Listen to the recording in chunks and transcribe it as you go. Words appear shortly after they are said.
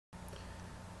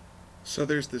So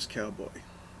there's this cowboy,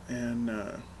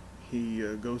 and he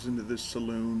goes into this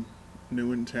saloon,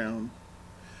 new in town,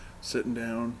 sitting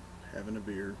down, having a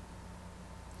beer,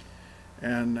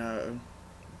 and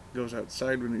goes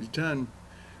outside when he's done.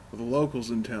 Well, the locals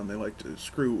in town, they like to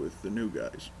screw with the new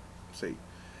guys, see,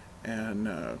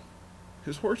 and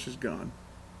his horse is gone.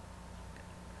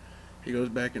 He goes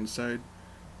back inside,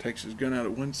 takes his gun out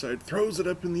at one side, throws it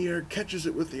up in the air, catches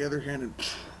it with the other hand, and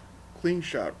clean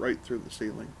shot right through the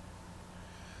ceiling.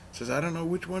 Says, I don't know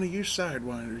which one of you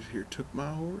sidewinders here took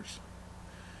my horse,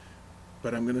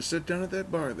 but I'm going to sit down at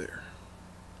that bar there.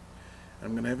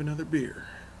 I'm going to have another beer.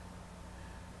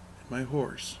 And my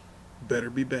horse better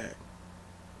be back,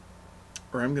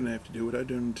 or I'm going to have to do what I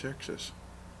done in Texas.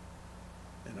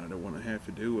 And I don't want to have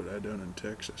to do what I done in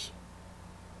Texas.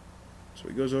 So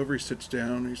he goes over, he sits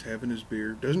down, he's having his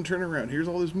beer, doesn't turn around. Here's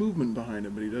all this movement behind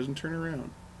him, but he doesn't turn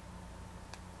around.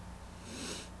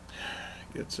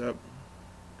 Gets up,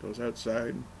 goes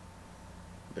outside,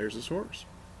 there's his horse.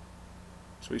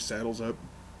 So he saddles up.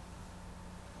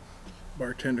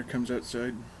 Bartender comes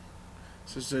outside,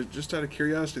 says, just out of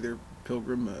curiosity there,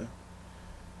 Pilgrim,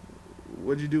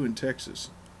 what'd you do in Texas?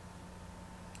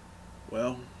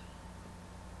 Well,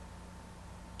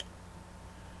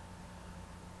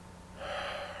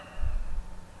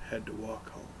 had to walk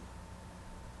home.